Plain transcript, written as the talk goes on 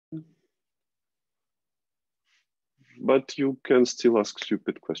But you can still ask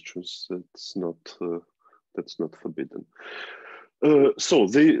stupid questions. That's not forbidden. So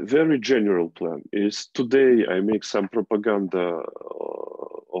the very general plan is today I make some propaganda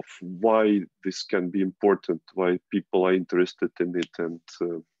of why this can be important, why people are interested in it, and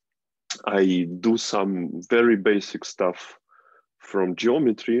I do some very basic stuff from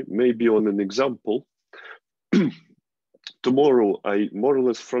geometry, maybe on an example. Tomorrow, I more or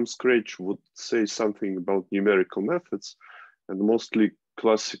less from scratch would say something about numerical methods, and mostly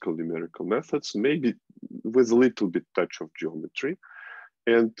classical numerical methods, maybe with a little bit touch of geometry.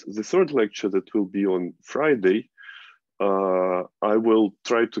 And the third lecture that will be on Friday, I will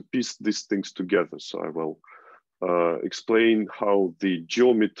try to piece these things together. So I will explain how the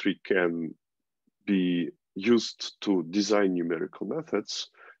geometry can be used to design numerical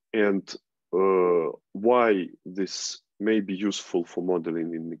methods and why this may be useful for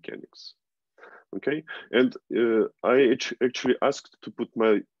modeling in mechanics. Okay, and I actually asked to put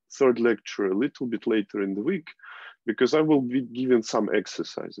my third lecture a little bit later in the week because I will be given some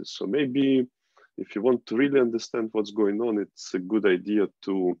exercises. So maybe if you want to really understand what's going on, it's a good idea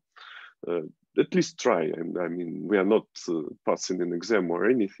to at least try. I mean, we are not passing an exam or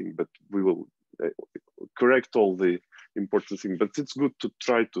anything, but we will correct all the important things. But it's good to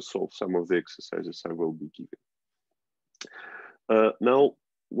try to solve some of the exercises I will be giving. Now,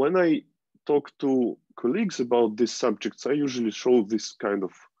 when I talk to colleagues about these subjects, I usually show this kind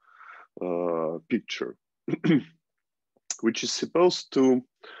of picture, which is supposed to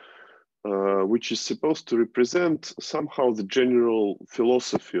represent somehow the general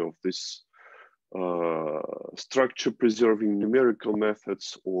philosophy of this structure preserving numerical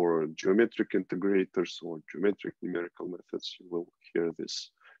methods or geometric integrators or geometric numerical methods. You will hear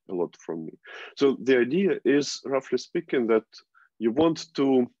this a lot from me. So the idea is, roughly speaking, that you want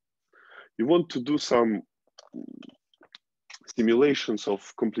to do some simulations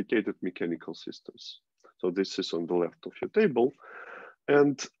of complicated mechanical systems. So this is on the left of your table.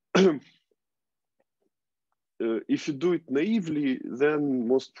 And if you do it naively, then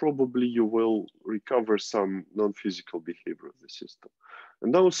most probably you will recover some non-physical behavior of the system.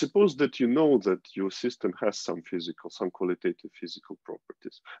 And now suppose that you know that your system has some qualitative physical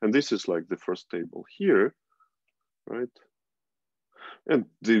properties. And this is like the first table here, right? And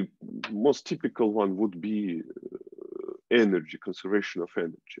the most typical one would be energy, conservation of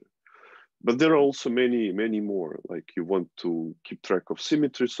energy. But there are also many, many more. Like you want to keep track of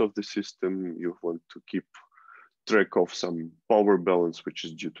symmetries of the system. You want to keep track of some power balance, which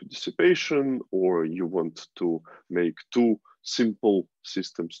is due to dissipation, or you want to make two simple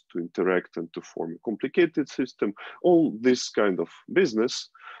systems to interact and to form a complicated system, all this kind of business.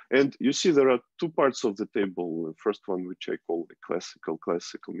 And you see there are two parts of the table. The first one, which I call the classical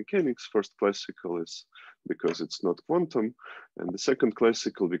mechanics. First classical is because it's not quantum, and the second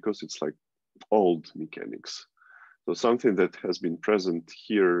classical because it's like old mechanics. So something that has been present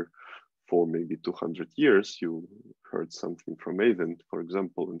here for maybe 200 years. You heard something from Avent, for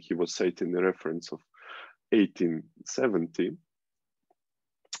example, and he was citing a reference of 1870.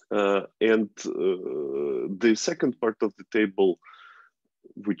 The second part of the table,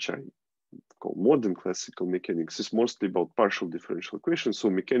 which I call modern classical mechanics, is mostly about partial differential equations, so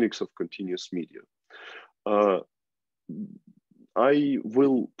mechanics of continuous media. I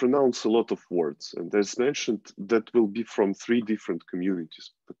will pronounce a lot of words, and as mentioned, that will be from 3 different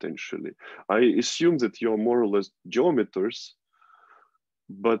communities, potentially. I assume that you're more or less geometers,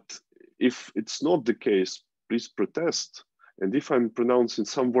 but if it's not the case, please protest. And if I'm pronouncing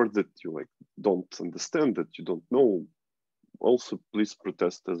some word that you like don't understand, that you don't know, also please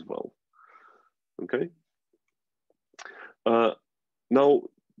protest as well, okay? Now,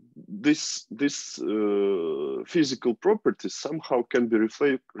 this physical properties somehow can be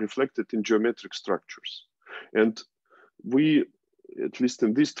reflected in geometric structures. And we, at least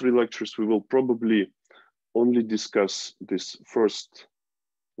in these 3 lectures, we will probably only discuss this first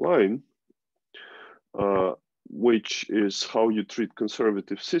line, which is how you treat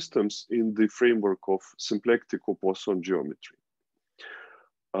conservative systems in the framework of symplectic or Poisson geometry.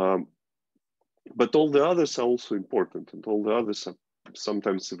 But all the others are also important, and all the others are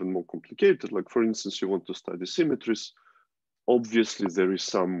sometimes even more complicated. Like, for instance, you want to study symmetries. Obviously, there is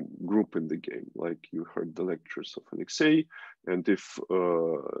some group in the game, like you heard the lectures of Alexei. And if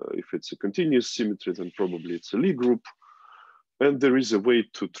it's a continuous symmetry, then probably it's a Lie group. And there is a way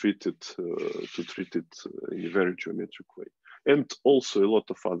to treat it in a very geometric way. And also a lot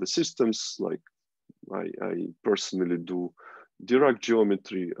of other systems, like I personally do Dirac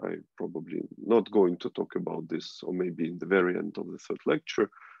geometry. I'm probably not going to talk about this, or maybe in the very end of the 3rd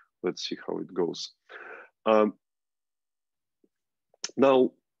lecture. let's see how it goes.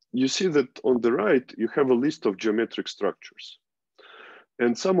 Now, you see that on the right, you have a list of geometric structures.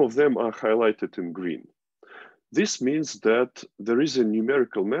 And some of them are highlighted in green. This means that there is a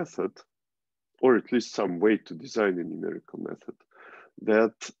numerical method, or at least some way to design a numerical method,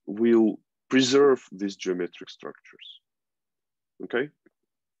 that will preserve these geometric structures. Okay?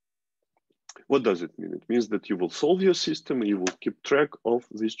 What does it mean? It means that you will solve your system and you will keep track of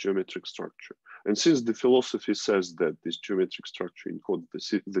this geometric structure. And since the philosophy says that this geometric structure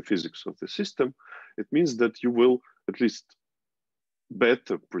encodes the physics of the system, it means that you will at least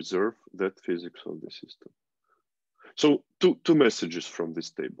better preserve that physics of the system. So two messages from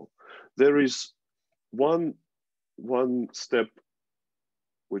this table. There is one step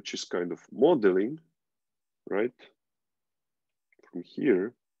which is kind of modeling, right? From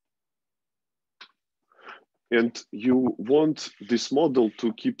here. And you want this model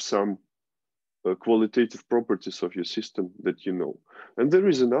to keep some qualitative properties of your system that you know. And there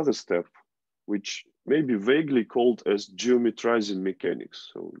is another step, which may be vaguely called as geometrizing mechanics,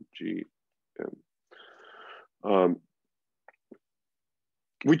 so GM,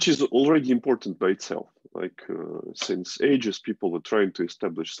 which is already important by itself. Like since ages, people were trying to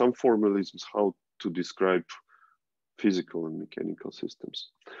establish some formalisms, how to describe physical and mechanical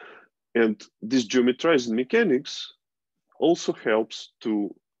systems. And this geometrizing mechanics also helps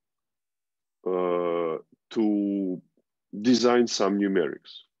to design some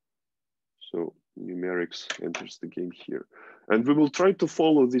numerics. So numerics enters the game here. And we will try to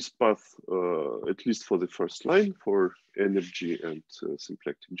follow this path, at least for the first line, for energy and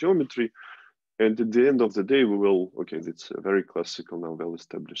symplectic geometry. And at the end of the day, we will, okay, it's a very classical, now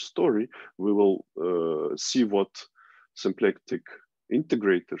well-established story. We will see what symplectic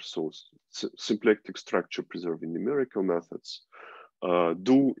integrators, so symplectic structure preserving numerical methods,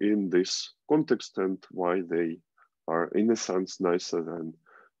 do in this context and why they are, in a sense, nicer than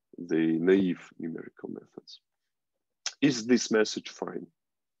the naive numerical methods. Is this message fine?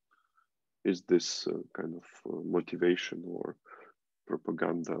 Is this kind of motivation or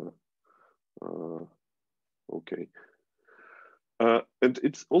propaganda okay? And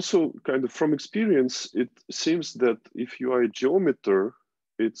it's also kind of from experience, it seems that if you are a geometer,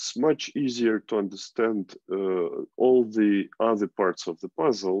 it's much easier to understand all the other parts of the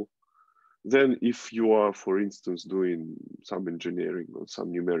puzzle than if you are, for instance, doing some engineering or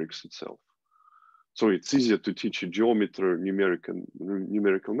some numerics itself. So it's easier to teach a geometer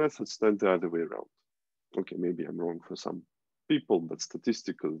numerical methods than the other way around. Okay, maybe I'm wrong for some people, but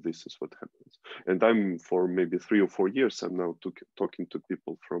statistically, this is what happens. And I'm, for maybe 3 or 4 years, I'm now talking to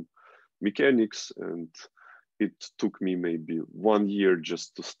people from mechanics, and it took me maybe 1 year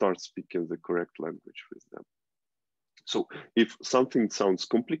just to start speaking the correct language with them. So if something sounds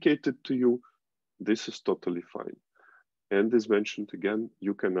complicated to you, this is totally fine. And as mentioned again,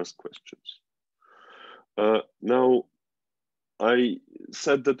 you can ask questions. Now, I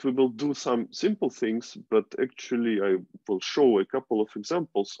said that we will do some simple things, but actually I will show a couple of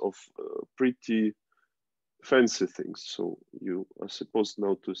examples of pretty fancy things. So you are supposed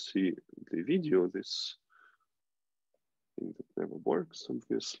now to see the video. This thing that never works,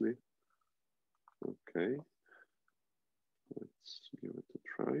 obviously. Okay, let's give it a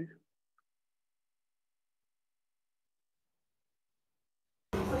try.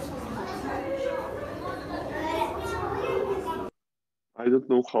 I don't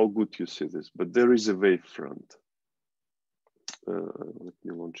know how good you see this, but there is a wave front. Let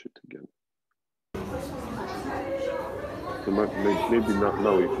me launch it again. So maybe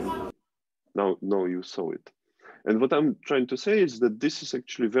now you can, now you saw it. And what I'm trying to say is that this is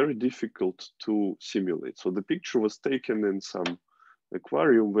actually very difficult to simulate. So the picture was taken in some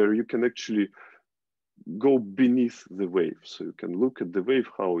aquarium where you can actually go beneath the wave. So you can look at the wave,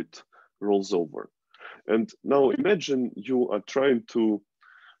 how it rolls over. And now imagine you are trying to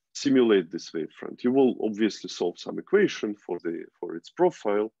simulate this wavefront. You will obviously solve some equation for its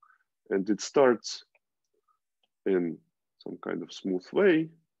profile, and it starts in some kind of smooth way,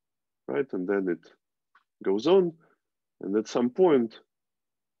 right? And then it goes on, and at some point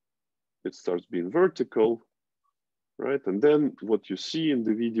it starts being vertical, right? And then what you see in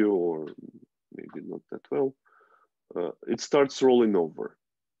the video, or maybe not that well, it starts rolling over,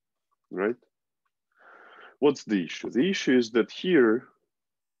 right? What's the issue? The issue is that here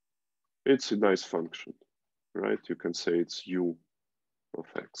it's a nice function, right? You can say it's u of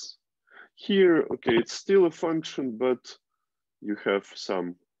x. Here, okay, it's still a function, but you have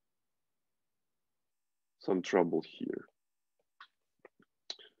some trouble here.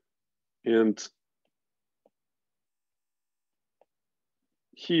 And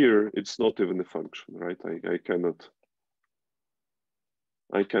here it's not even a function, right?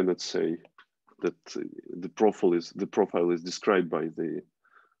 I cannot say that the profile is described by the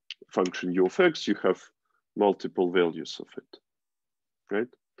function u of x. You have multiple values of it,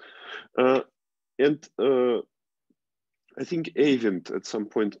 right? I think Eivind at some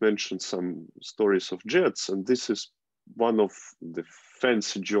point mentioned some stories of jets, and this is one of the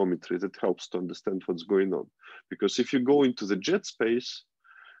fancy geometry that helps to understand what's going on. Because if you go into the jet space,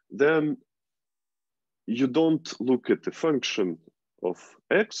 then you don't look at the function of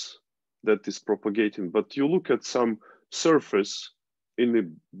x that is propagating, but you look at some surface in a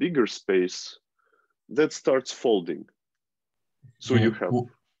bigger space that starts folding. So you have...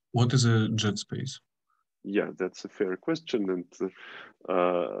 What is a jet space? Yeah, that's a fair question. And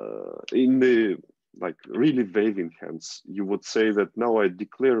in the really waving hands, you would say that now I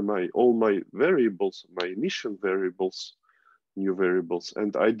declare all my variables, my initial variables, new variables,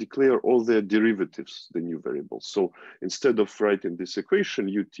 and I declare all their derivatives, the new variables. So instead of writing this equation,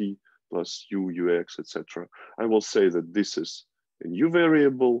 ut plus u, ux, etc., I will say that this is a new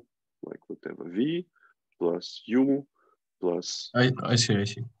variable, like whatever, v plus u plus... I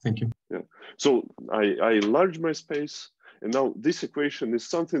see. Thank you. Yeah. So I enlarge my space, and now this equation is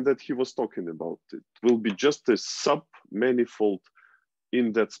something that he was talking about. It will be just a sub-manifold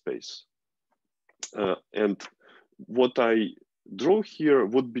in that space. And what I draw here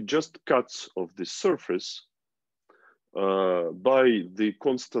would be just cuts of the surface by the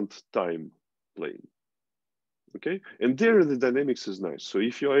constant time plane. Okay, and there the dynamics is nice. So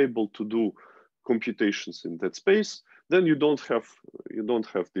if you're able to do computations in that space, then you don't have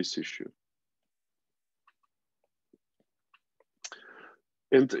this issue.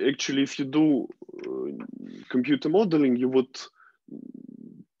 And actually, if you do computer modeling, you would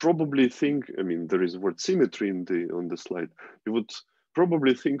probably think, I mean, there is word symmetry on the slide. You would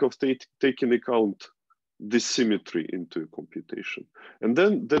probably think of taking account this symmetry into a computation, and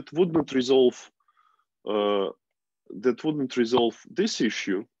then that wouldn't resolve this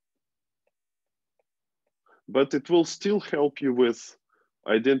issue, but it will still help you with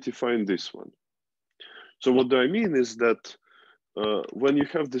identifying this one. So what I mean is that when you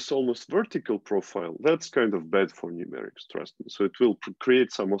have this almost vertical profile, that's kind of bad for numerics, trust me. So it will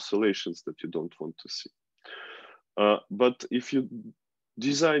create some oscillations that you don't want to see. But if you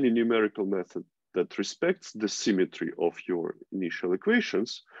design a numerical method that respects the symmetry of your initial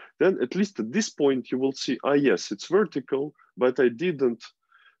equations, then at least at this point you will see, yes, it's vertical, but I didn't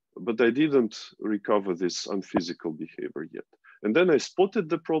recover this unphysical behavior yet. And then I spotted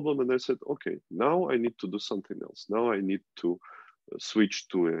the problem and I said, okay, now I need to do something else. Now I need to switch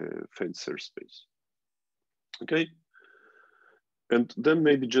to a fancier space. Okay. And then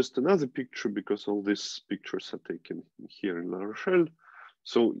maybe just another picture, because all these pictures are taken here in La Rochelle.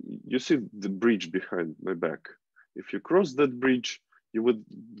 So you see the bridge behind my back. If you cross that bridge, you would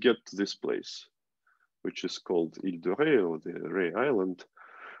get to this place, which is called Ile de Ré, or the Ré Island.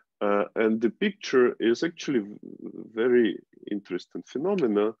 And the picture is actually very interesting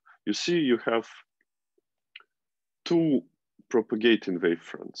phenomena. You see, you have two propagating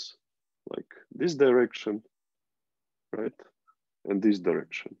wavefronts, like this direction, right? And this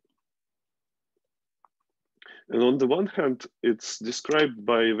direction. And on the one hand, it's described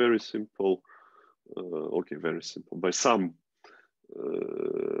by a very simple, by some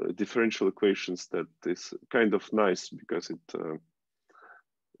differential equations that is kind of nice because it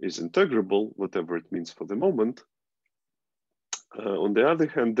is integrable, whatever it means for the moment. On the other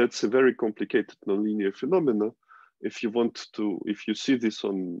hand, that's a very complicated nonlinear phenomena. If you see this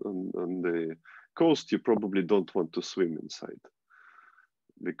on the coast, you probably don't want to swim inside.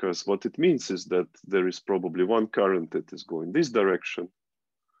 Because what it means is that there is probably one current that is going this direction,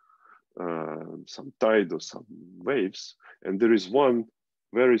 some tide or some waves, and there is one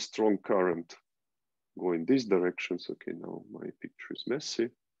very strong current going this direction. So, okay, now my picture is messy.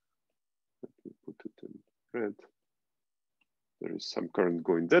 Let me put it in red. There is some current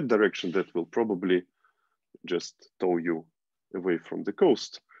going that direction that will probably just tow you away from the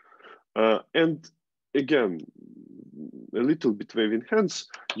coast. And again, a little bit waving hands,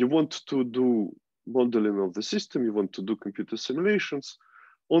 you want to do modeling of the system, you want to do computer simulations.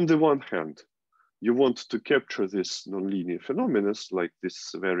 On the one hand, you want to capture this nonlinear phenomena, like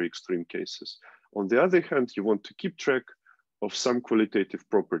these very extreme cases. On the other hand, you want to keep track of some qualitative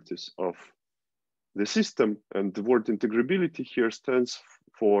properties of the system, and the word integrability here stands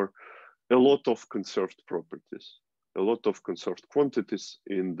for a lot of conserved properties, a lot of conserved quantities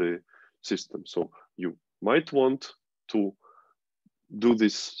in the system. So you might want to do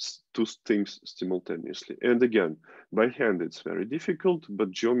this two things simultaneously. And again, by hand, it's very difficult,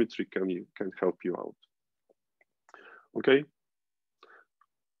 but geometry can help you out. Okay,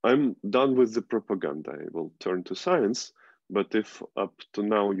 I'm done with the propaganda. I will turn to science, but if up to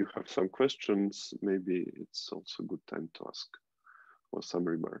now you have some questions, maybe it's also a good time to ask or some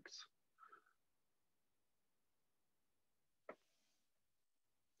remarks.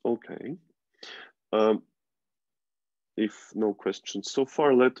 Okay. If no questions so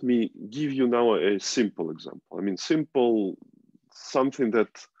far, let me give you now a simple example. I mean, simple, something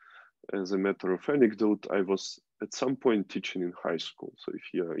that, as a matter of anecdote, I was at some point teaching in high school. So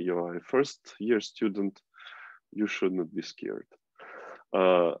if you are a first year student, you should not be scared.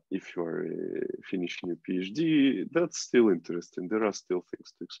 If you are finishing your PhD, that's still interesting. There are still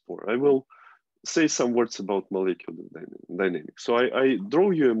things to explore. I will say some words about molecular dynamics. So I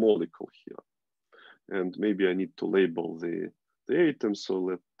draw you a molecule here. And maybe I need to label the atoms. So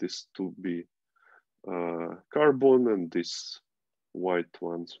let this two be carbon, and these white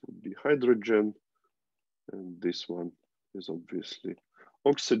ones would be hydrogen. And this one is obviously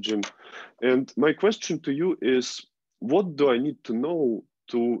oxygen. And my question to you is, what do I need to know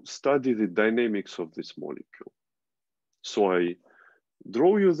to study the dynamics of this molecule? So I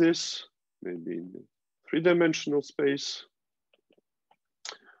draw you this, maybe in the three-dimensional space.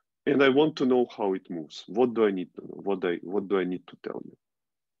 And I want to know how it moves. What do I need to know? What do I need to tell you?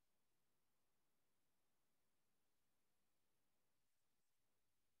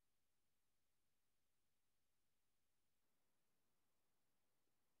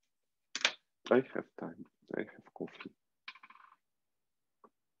 I have time. I have coffee.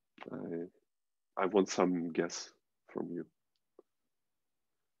 I want some guess from you.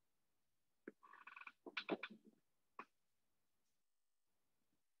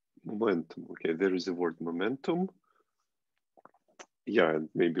 Momentum. Okay, there is a word momentum. Yeah, and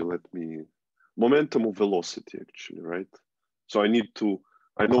maybe let me, momentum of velocity actually, right? So I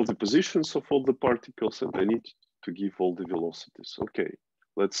know the positions of all the particles and I need to give all the velocities. Okay,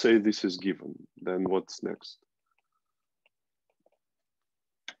 let's say this is given. Then what's next?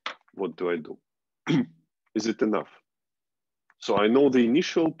 What do I do? Is it enough? So I know the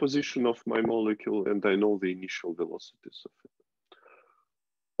initial position of my molecule and I know the initial velocities of it.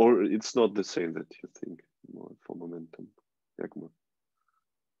 Or it's not the same that you think for momentum, Jagma?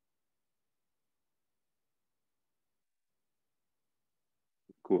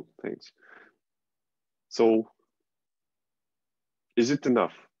 Cool, thanks. So is it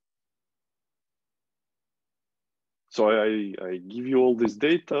enough? So I give you all this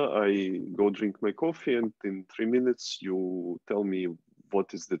data, I go drink my coffee, and in 3 minutes, you tell me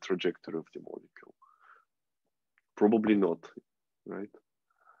what is the trajectory of the molecule. Probably not, right?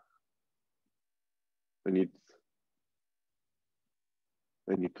 I need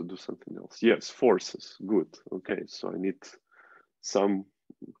to do something else. Yes, forces, good. Okay, so I need some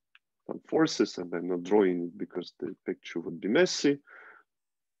forces, and I'm not drawing it because the picture would be messy.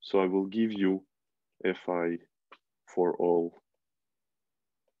 So I will give you Fi for all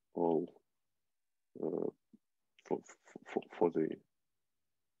for the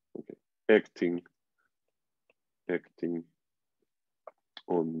acting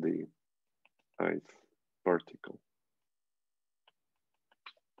on the ith particle.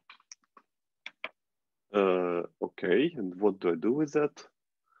 Okay, and what do I do with that?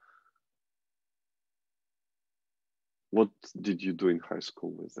 What did you do in high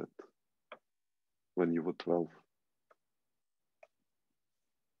school with that when you were 12?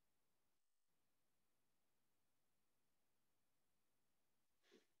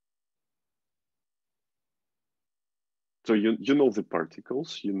 So you know the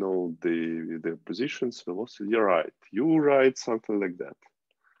particles, you know their positions, velocity. You're right. You write something like that.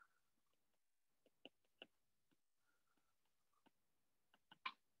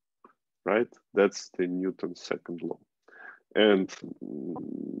 Right? That's the Newton's second law. And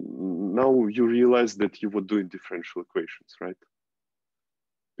now you realize that you were doing differential equations, right?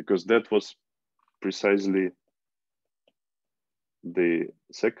 Because that was precisely the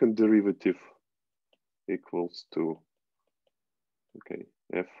second derivative equals to, okay,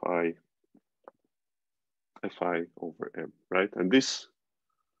 Fi over m, right? And this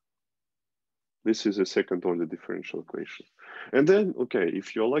is a second order differential equation. And then, okay,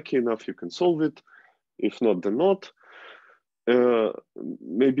 if you're lucky enough, you can solve it. If not, then not.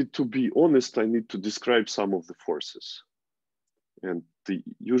 Maybe to be honest, I need to describe some of the forces. And the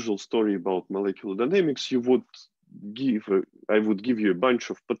usual story about molecular dynamics, I would give you a bunch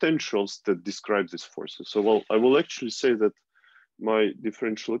of potentials that describe these forces. So I will actually say that my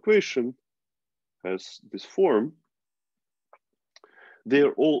differential equation has this form.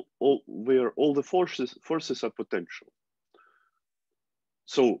 they're where all the forces are potential.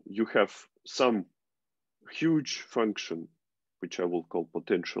 So you have some huge function, which I will call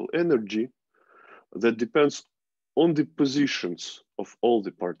potential energy, that depends on the positions of all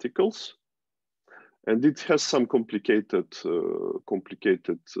the particles, and it has some complicated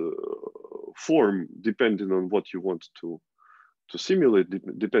form depending on what you want to simulate,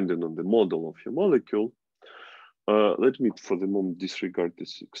 depending on the model of your molecule. Let me, for the moment, disregard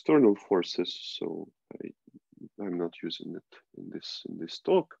these external forces, so I'm not using it in this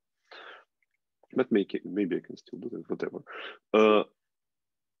talk. But maybe I can still do that, whatever.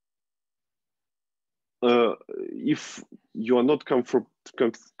 If you are not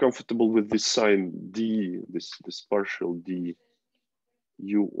comfortable with this sign d, this partial d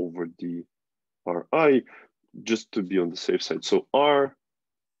u over d ri, just to be on the safe side. So r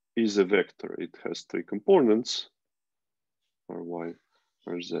is a vector. It has three components, ry,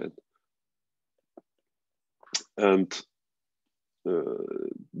 rz, and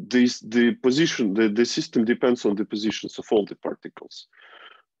the system depends on the positions of all the particles.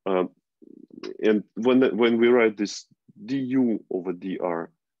 And when we write this du over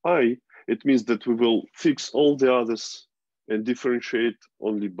dri, it means that we will fix all the others and differentiate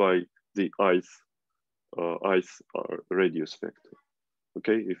only by the ith radius vector.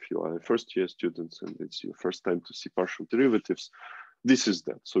 Okay, if you are a first-year student and it's your first time to see partial derivatives, this is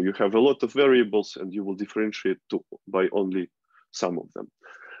that. So you have a lot of variables and you will differentiate by only some of them.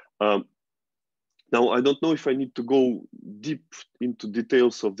 Now, I don't know if I need to go deep into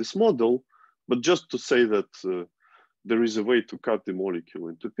details of this model, but just to say that there is a way to cut the molecule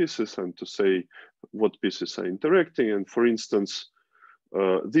into pieces and to say what pieces are interacting. And for instance,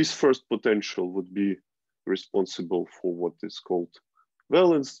 this first potential would be responsible for what is called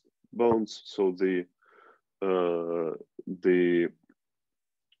valence bonds. So the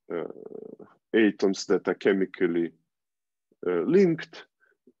atoms that are chemically linked,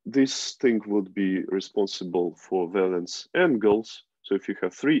 this thing would be responsible for valence angles. So if you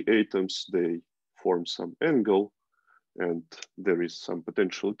have three atoms, they form some angle and there is some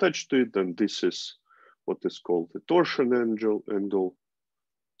potential attached to it, then this is what is called the torsion angle.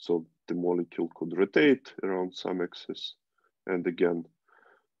 So the molecule could rotate around some axis. And again,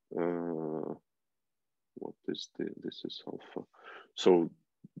 what is this is alpha. So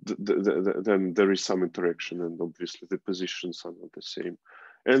then there is some interaction and obviously the positions are not the same.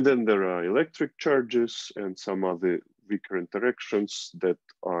 And then there are electric charges and some other weaker interactions that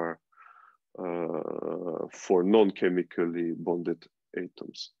are for non-chemically bonded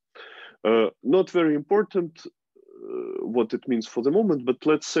atoms. Not very important what it means for the moment, but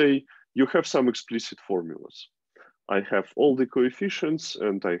let's say you have some explicit formulas. I have all the coefficients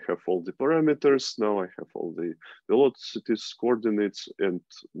and I have all the parameters. Now I have all the velocities, coordinates, and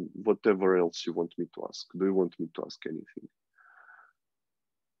whatever else you want me to ask. Do you want me to ask anything?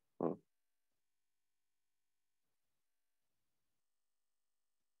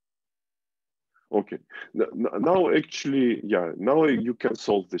 Okay, now actually, yeah, now you can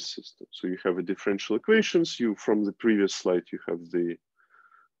solve this system. So you have a differential equations. From the previous slide, you have the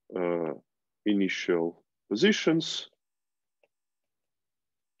initial positions.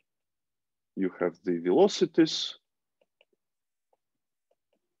 You have the velocities.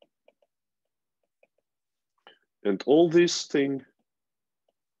 And all this thing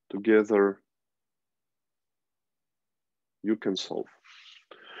together, you can solve.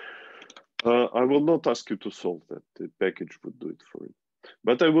 I will not ask you to solve that. The package would do it for you.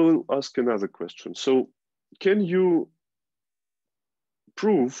 But I will ask another question. So can you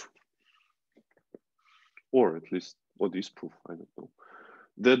prove, or at least what is proof, I don't know,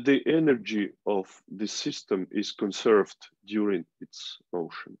 that the energy of the system is conserved during its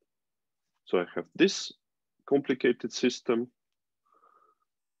motion? So I have this complicated system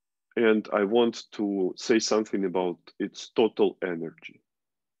and I want to say something about its total energy.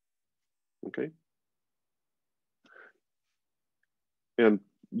 Okay. And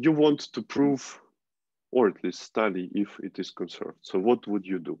you want to prove, or at least study if it is conserved. So what would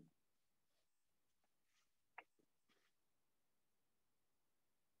you do?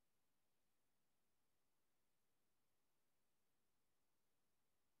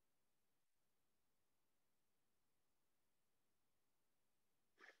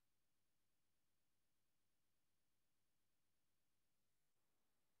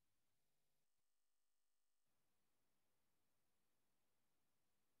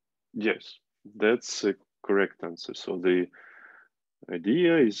 Yes, that's a correct answer. So the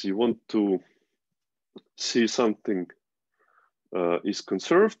idea is you want to see something is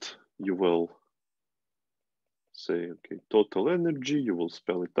conserved, you will say, okay, total energy, you will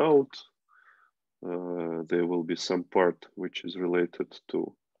spell it out. There will be some part which is related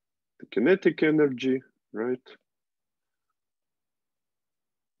to the kinetic energy, right?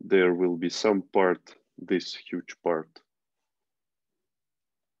 There will be some part, this huge part,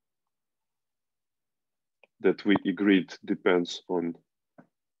 that we agreed depends on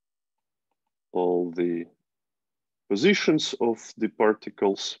all the positions of the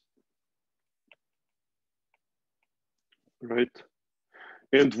particles, right?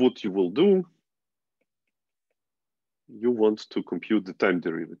 And what you will do, you want to compute the time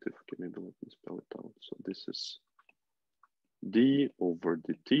derivative. Okay, maybe let me spell it out. So this is d over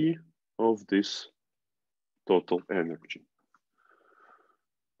dt of this total energy.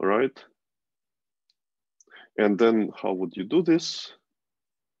 All right. And then how would you do this?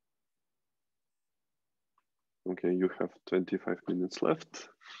 Okay, you have 25 minutes left.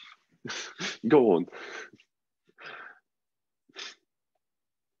 Go on.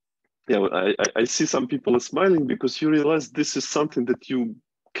 Yeah, I see some people are smiling because you realize this is something that you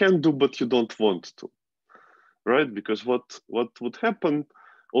can do, but you don't want to, right? Because what would happen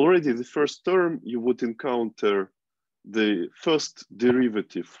already the first term, you would encounter the first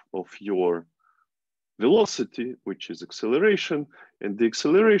derivative of your velocity, which is acceleration, and the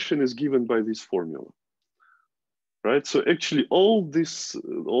acceleration is given by this formula, right? So actually all these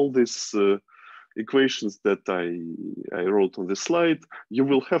equations that I wrote on the slide, you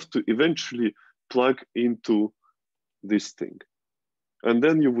will have to eventually plug into this thing. And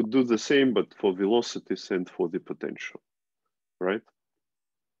then you would do the same, but for velocities and for the potential, right?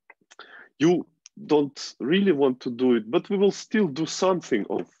 You don't really want to do it, but we will still do something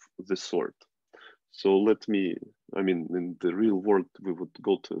of the sort. So let me, I mean, in the real world, we would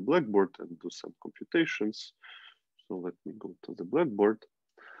go to a blackboard and do some computations. So let me go to the blackboard.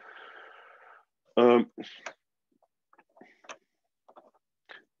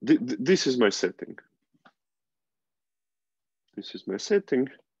 This is my setting. This is my setting.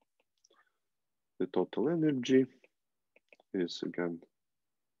 The total energy is again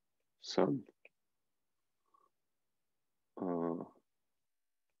sum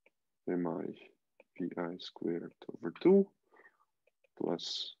mi pi squared over 2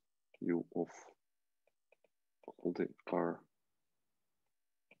 plus u of all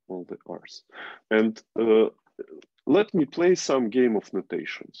the r's. And let me play some game of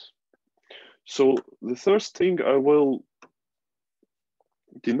notations. So the first thing I will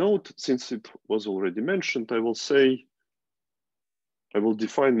denote, since it was already mentioned, I will say, I will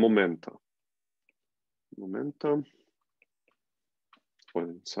define momenta. Momentum, or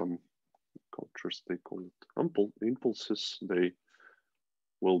in some cultures they call it impulses. They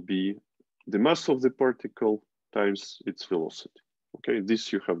will be the mass of the particle times its velocity. Okay,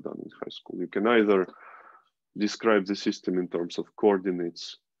 this you have done in high school. You can either describe the system in terms of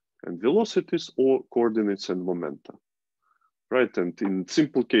coordinates and velocities or coordinates and momenta, right? And in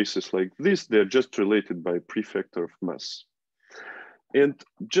simple cases like this, they're just related by prefactor of mass. And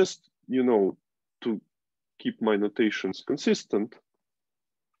just, you know, to keep my notations consistent,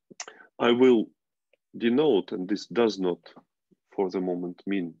 I will denote, and this does not for the moment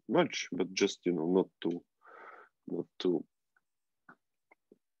mean much, but just, you know, not to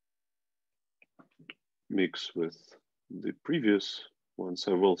mix with the previous ones,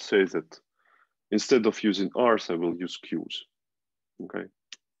 I will say that instead of using R's, I will use Q's, okay?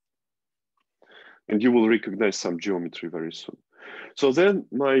 And you will recognize some geometry very soon. So then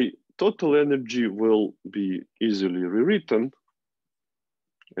my total energy will be easily rewritten,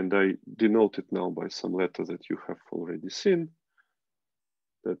 and I denote it now by some letter that you have already seen.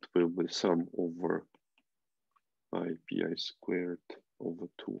 That will be sum over I pi squared over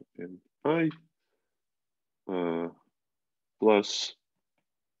 2 mi plus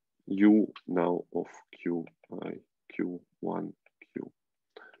u now of qi q1 q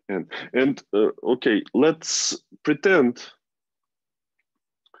n. And okay, let's pretend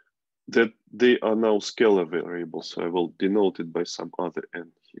that they are now scalar variables. So I will denote it by some other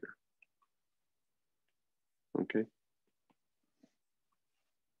n here. Okay.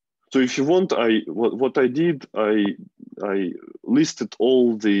 So if you want, what I did, I listed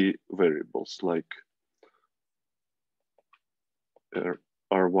all the variables like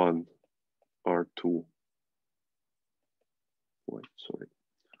R1, R2. Wait, sorry.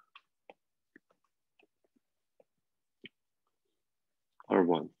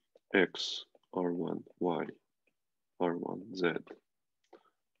 R1 X, R1 Y, R1 Z,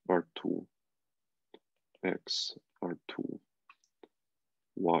 R2 X, R2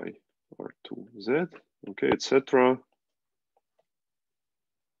 Y, R2 Z, okay, etc.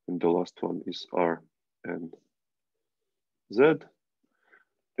 And the last one is R and Z,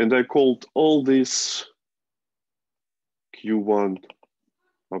 and I called all this Q1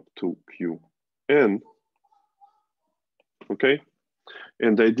 up to Qn, okay?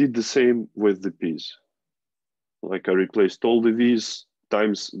 And I did the same with the P's. Like I replaced all the V's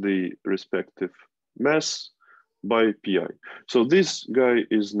times the respective mass by Pi. So this guy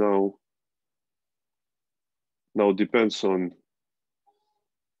is now depends on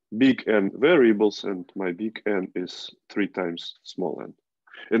big N variables, and my big N is 3 times small n.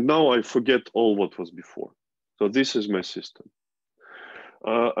 And now I forget all what was before. So this is my system.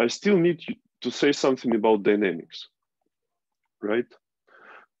 I still need to say something about dynamics, right?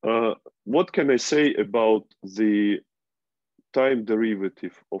 What can I say about the time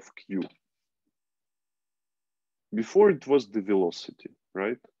derivative of Q? Before it was the velocity,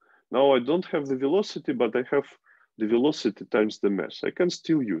 right? Now I don't have the velocity, but I have the velocity times the mass. I can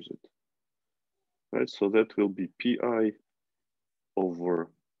still use it, right? So that will be Pi over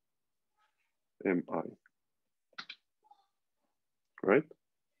Mi, right?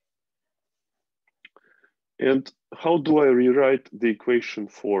 And how do I rewrite the equation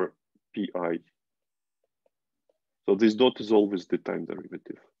for Pi? So this dot is always the time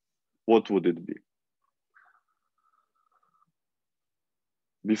derivative. What would it be?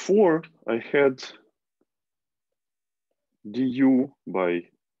 Before I had du by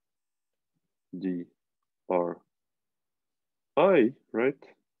dri, right?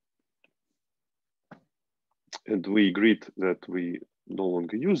 And we agreed that we no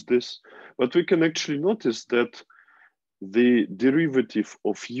longer use this, but we can actually notice that the derivative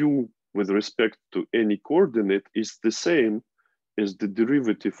of u with respect to any coordinate is the same as the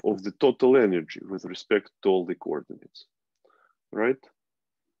derivative of the total energy with respect to all the coordinates, right?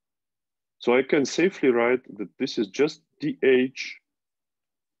 So I can safely write that this is just dh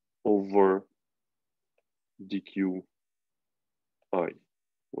over dqi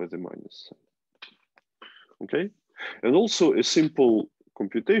with a minus sign. Okay, and also a simple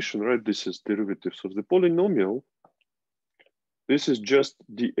computation, right? This is derivatives of the polynomial. This is just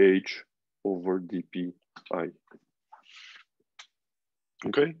dh over dpi.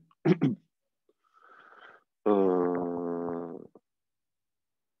 Okay.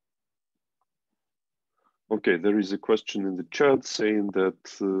 Okay, there is a question in the chat saying that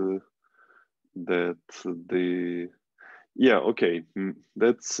okay,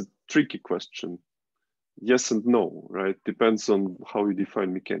 that's a tricky question. Yes and no, right? Depends on how you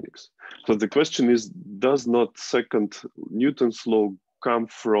define mechanics. So the question is, does not second Newton's law come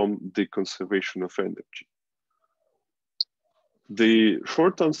from the conservation of energy? The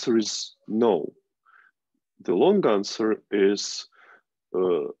short answer is no. The long answer is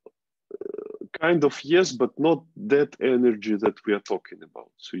kind of yes, but not that energy that we are talking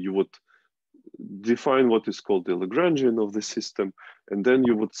about. So you would define what is called the Lagrangian of the system, and then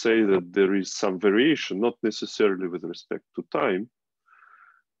you would say that there is some variation, not necessarily with respect to time,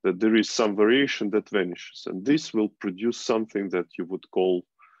 that there is some variation that vanishes. And this will produce something that you would call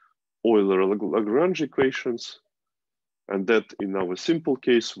Euler-Lagrange equations. And that in our simple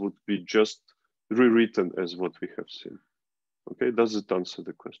case would be just rewritten as what we have seen. Okay, does it answer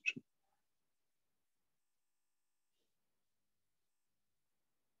the question?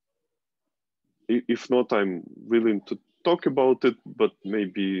 If not, I'm willing to talk about it, but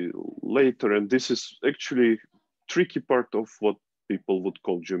maybe later. And this is actually tricky part of what people would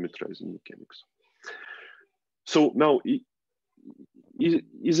call geometrizing mechanics. So now,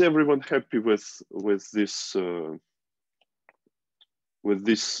 is everyone happy with this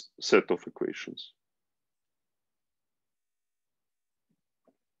set of equations?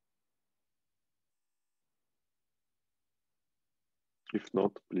 If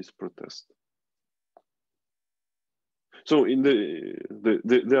not, please protest. So in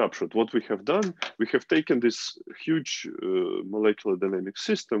the upshot, what we have done, we have taken this huge molecular dynamic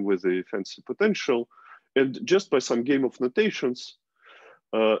system with a fancy potential, and just by some game of notations,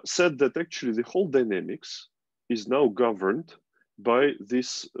 said that actually the whole dynamics is now governed by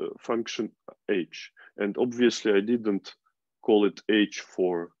this function h. And obviously I didn't call it h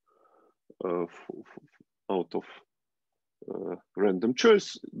out of random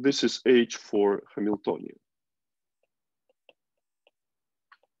choice. This is h for Hamiltonian.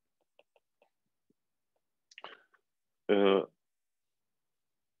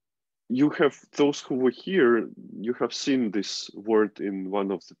 You have, those who were here, you have seen this word in one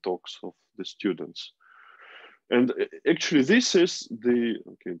of the talks of the students. And actually this is the,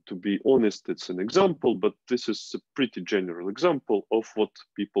 okay, to be honest, it's an example, but this is a pretty general example of what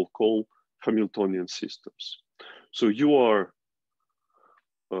people call Hamiltonian systems. So you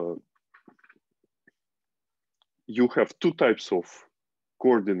you have two types of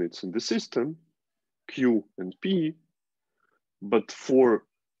coordinates in the system, Q and P, but for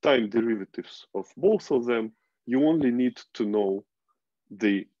time derivatives of both of them, you only need to know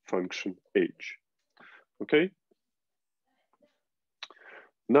the function h. Okay?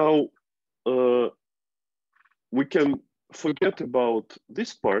 Now, we can forget about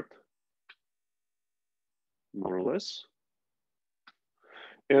this part, more or less.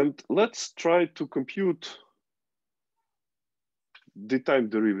 And let's try to compute the time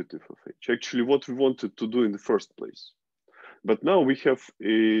derivative of h, actually what we wanted to do in the first place. But now we have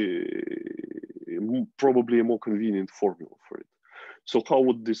probably a more convenient formula for it. So how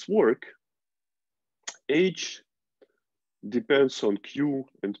would this work? H depends on Q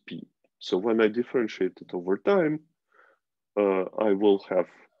and P. So when I differentiate it over time, I will have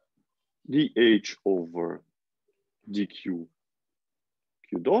dH over dq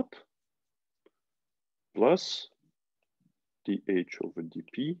q dot plus dH over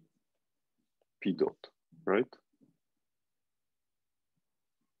dP p dot, right?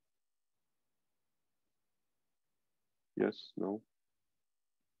 Yes, no?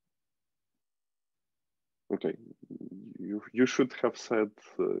 Okay, you should have said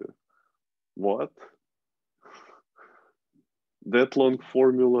what? That long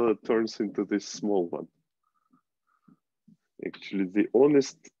formula turns into this small one. Actually, the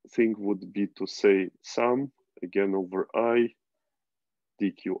honest thing would be to say sum again over I,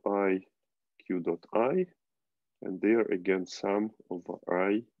 dqi, q dot I, and there again sum over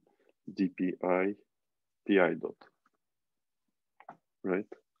I, dpi, pi dot, right?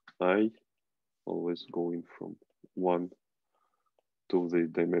 I always going from 1 to the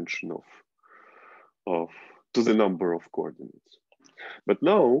dimension to the number of coordinates. But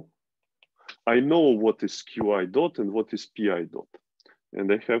now I know what is qi dot and what is pi dot. And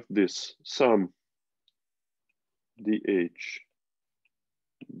I have this sum dh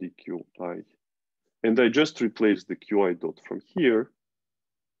dqi. And I just replace the qi dot from here.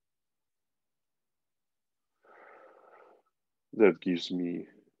 That gives me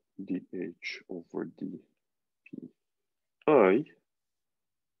dh over dpi.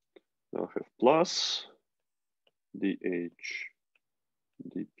 Now I have plus dh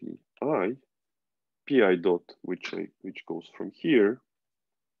dpi, pi dot, which goes from here.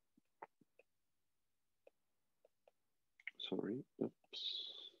 Sorry, oops.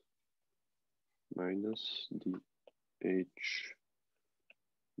 Minus dh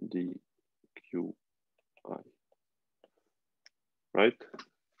dqi, right?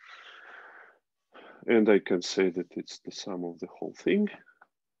 And I can say that it's the sum of the whole thing.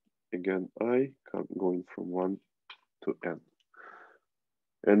 Again, I going from 1 to n.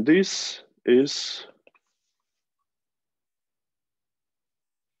 And this is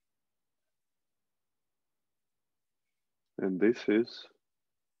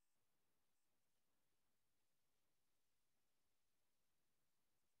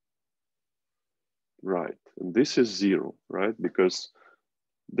right. And this is 0, right? Because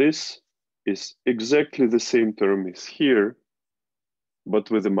this is exactly the same term as here, but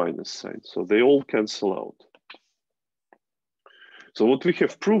with a minus sign. So they all cancel out. So what we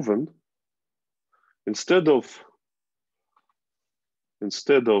have proven, instead of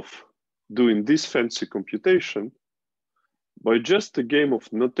doing this fancy computation, by just a game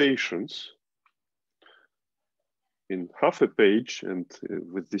of notations in half a page, and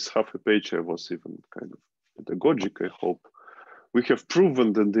with this half a page, I was even kind of pedagogic, I hope, we have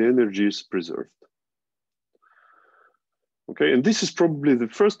proven that the energy is preserved. Okay, and this is probably the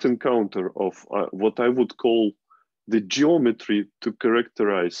first encounter of what I would call the geometry to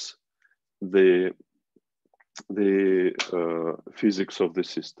characterize the physics of the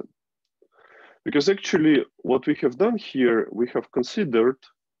system. Because actually what we have done here, we have considered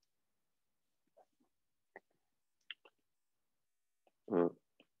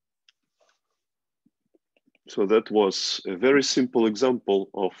so that was a very simple example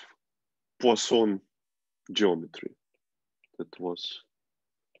of Poisson geometry. That was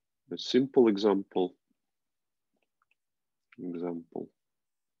a simple example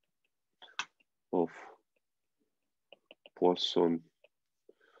of Poisson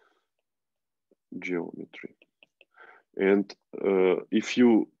geometry. And if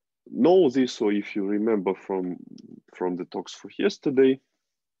you know this, or if you remember from the talks for yesterday,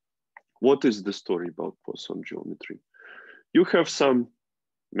 what is the story about Poisson geometry? You have some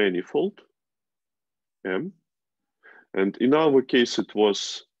manifold, M, and in our case, it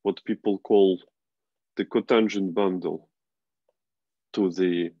was what people call the cotangent bundle to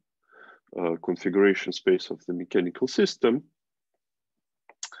the configuration space of the mechanical system.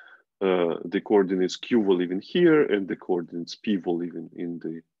 the coordinates q will live in here, and the coordinates p will live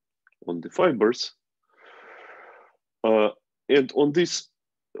in on the fibers. And on this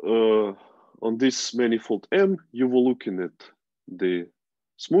manifold M, you will looking at the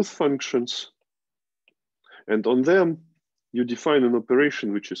smooth functions, and on them you define an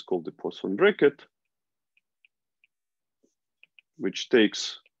operation which is called the Poisson bracket, which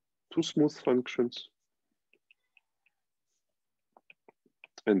takes two smooth functions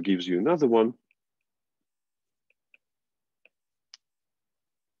and gives you another one.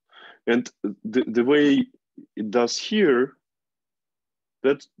 And the way it does here,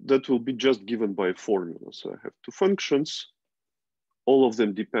 that will be just given by a formula. So I have two functions, all of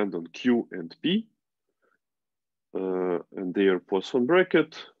them depend on Q and P, and their Poisson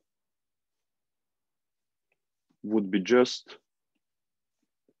bracket would be just,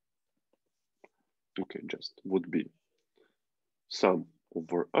 okay, just would be sum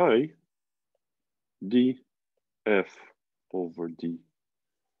over I d f over d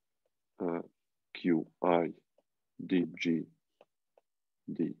qi dg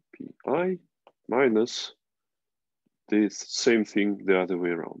dpi minus this same thing the other way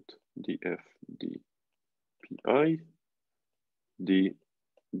around, df dpi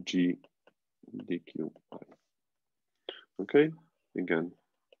dg dqi. Okay, again,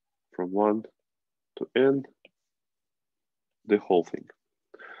 from 1 to n, the whole thing.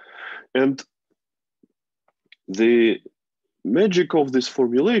 And the magic of this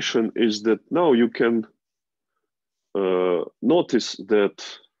formulation is that now you can notice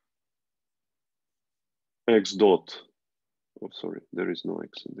that x dot, oh sorry, there is no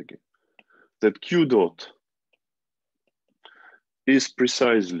x in the game, that q dot is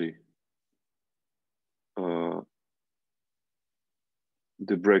precisely the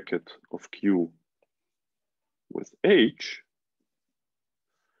bracket of q with h,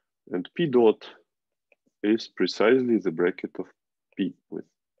 and p dot is precisely the bracket of p with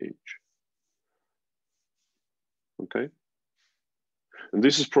h. Okay, and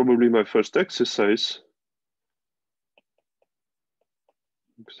this is probably my first exercise.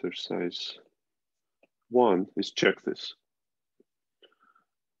 Exercise 1 is check this.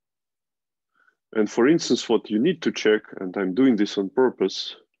 And for instance, what you need to check, and I'm doing this on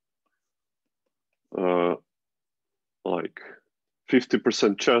purpose, like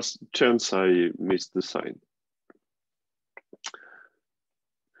 50% chance I missed the sign.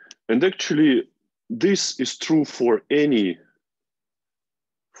 And actually, this is true for any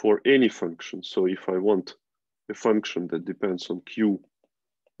function. So if I want a function that depends on q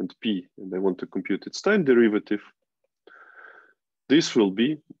and p, and I want to compute its time derivative, this will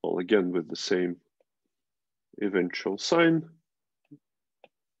be, well, again, with the same eventual sign,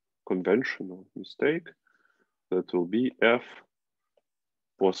 conventional mistake, that will be f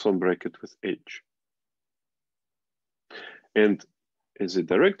Poisson bracket with h. And as a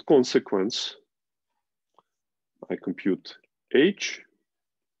direct consequence, I compute h.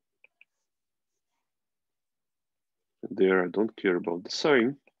 There, I don't care about the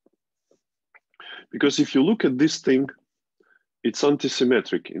sign, because if you look at this thing, it's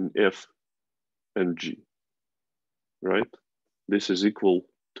antisymmetric in f and g, right? This is equal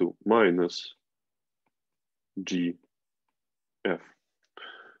to minus g f,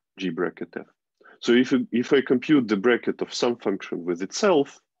 g bracket f. So if I compute the bracket of some function with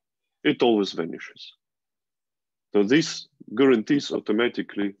itself, it always vanishes. So this guarantees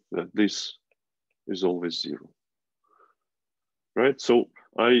automatically that this is always 0. Right? So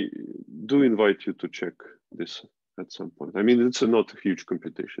I do invite you to check this at some point. I mean, it's not a huge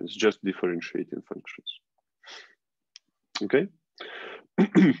computation. It's just differentiating functions. Okay?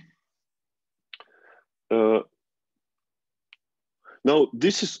 Now,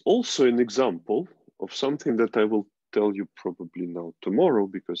 this is also an example of something that I will tell you probably now tomorrow,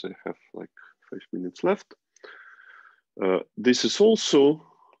 because I have like 5 minutes left. This is also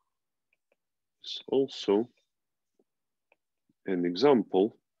an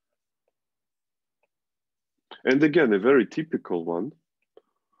example, and again, a very typical one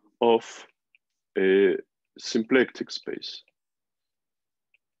of a symplectic space.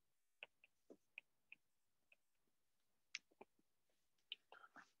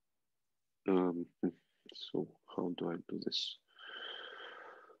 So how do I do this?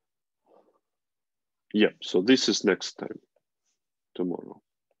 Yeah, so this is next time, tomorrow.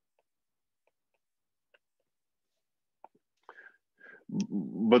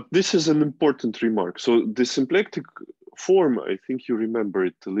 But this is an important remark. So the symplectic form, I think you remember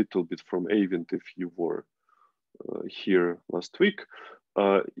it a little bit from Avent if you were here last week.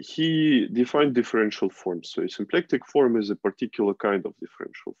 he defined differential forms. So a symplectic form is a particular kind of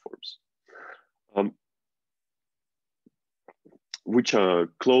differential forms, which are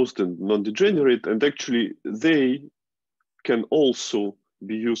closed and non-degenerate, and actually they can also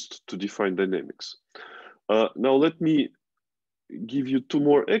be used to define dynamics. Now let me give you two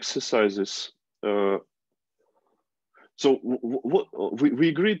more exercises. So we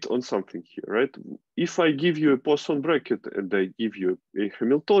agreed on something here, right? If I give you a Poisson bracket and I give you a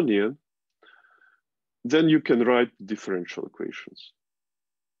Hamiltonian, then you can write differential equations.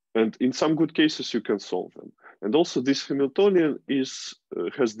 And in some good cases, you can solve them. And also this Hamiltonian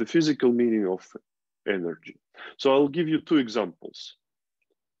has the physical meaning of energy. So I'll give you two examples.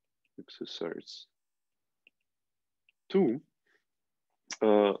 Exercise 2.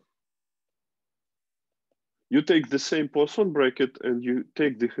 You take the same Poisson bracket and you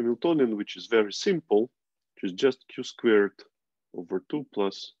take the Hamiltonian, which is very simple, which is just q squared over 2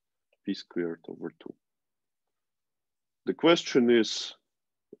 plus p squared over 2. The question is,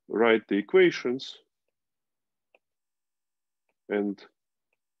 write the equations and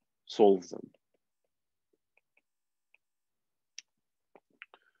solve them.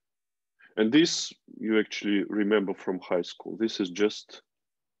 And this you actually remember from high school. This is just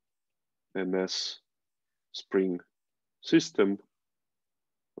a mass spring system,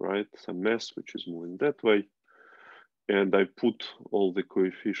 right? Some mass which is moving that way. And I put all the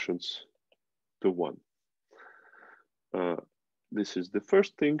coefficients to 1. This is the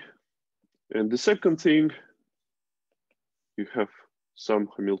first thing. And the second thing, you have some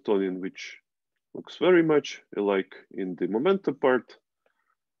Hamiltonian which looks very much alike in the momentum part,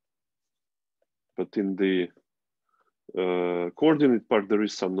 but in the coordinate part, there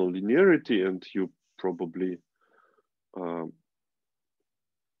is some nonlinearity, and you probably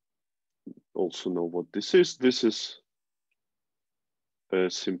also know what this is. This is a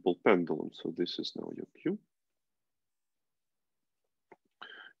simple pendulum. So this is now your Q.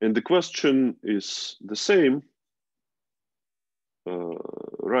 And the question is the same.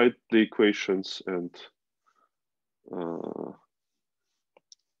 Write the equations and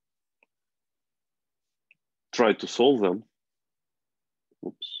try to solve them.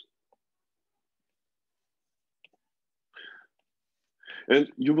 Oops. And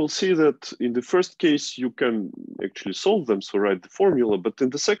you will see that in the first case, you can actually solve them, so write the formula. But in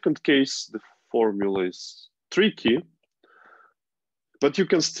the second case, the formula is tricky. But you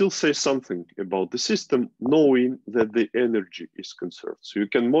can still say something about the system, knowing that the energy is conserved. So you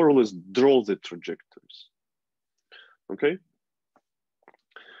can more or less draw the trajectories. Okay?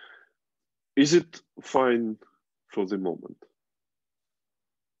 Is it fine for the moment?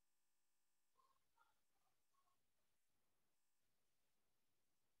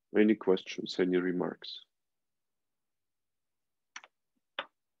 Any questions, any remarks?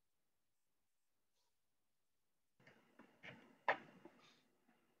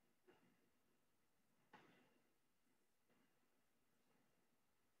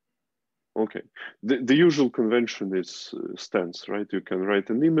 Okay, the usual convention is stands, right? You can write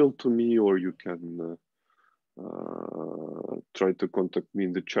an email to me, or you can try to contact me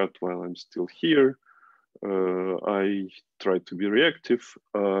in the chat while I'm still here. I try to be reactive.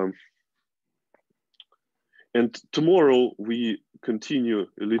 And tomorrow we continue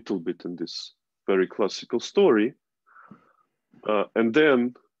a little bit in this very classical story. And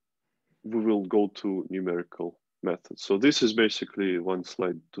then we will go to numerical methods. So this is basically one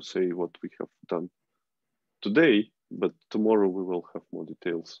slide to say what we have done today, but tomorrow we will have more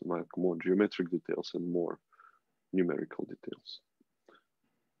details, like more geometric details and more numerical details.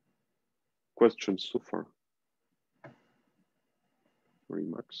 Questions so far?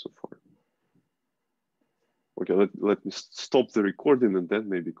 Remarks so far? Okay, let me stop the recording and then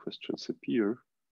maybe questions appear.